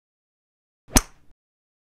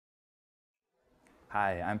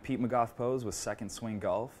Hi, I'm Pete McGough-Pose with Second Swing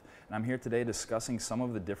Golf, and I'm here today discussing some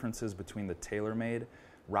of the differences between the TaylorMade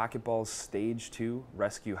RocketBallZ Stage 2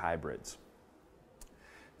 Rescue Hybrids.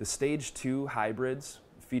 The Stage 2 hybrids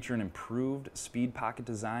feature an improved speed pocket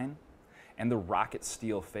design and the rocket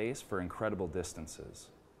steel face for incredible distances.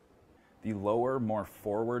 The lower, more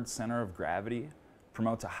forward center of gravity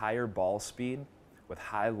promotes a higher ball speed with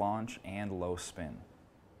high launch and low spin.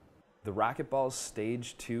 The RocketBallZ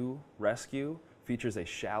Stage 2 Rescue features a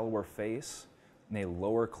shallower face and a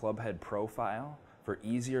lower club head profile for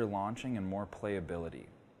easier launching and more playability.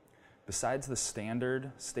 Besides the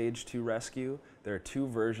standard Stage 2 Rescue, there are two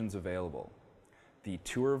versions available, the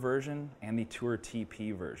Tour version and the Tour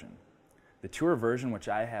TP version. The Tour version, which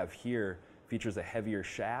I have here, features a heavier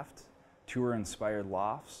shaft, Tour-inspired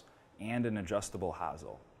lofts, and an adjustable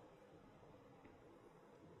hosel.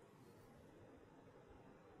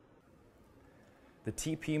 The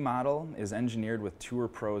TP model is engineered with Tour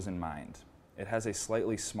pros in mind. It has a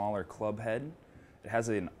slightly smaller club head, it has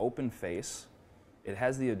an open face, it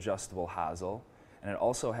has the adjustable hosel, and it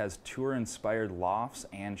also has Tour-inspired lofts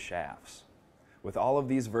and shafts. With all of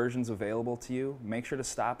these versions available to you, make sure to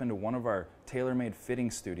stop into one of our TaylorMade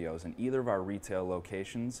fitting studios in either of our retail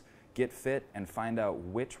locations, get fit, and find out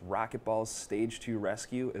which RocketBallZ Stage 2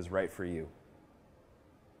 Rescue is right for you.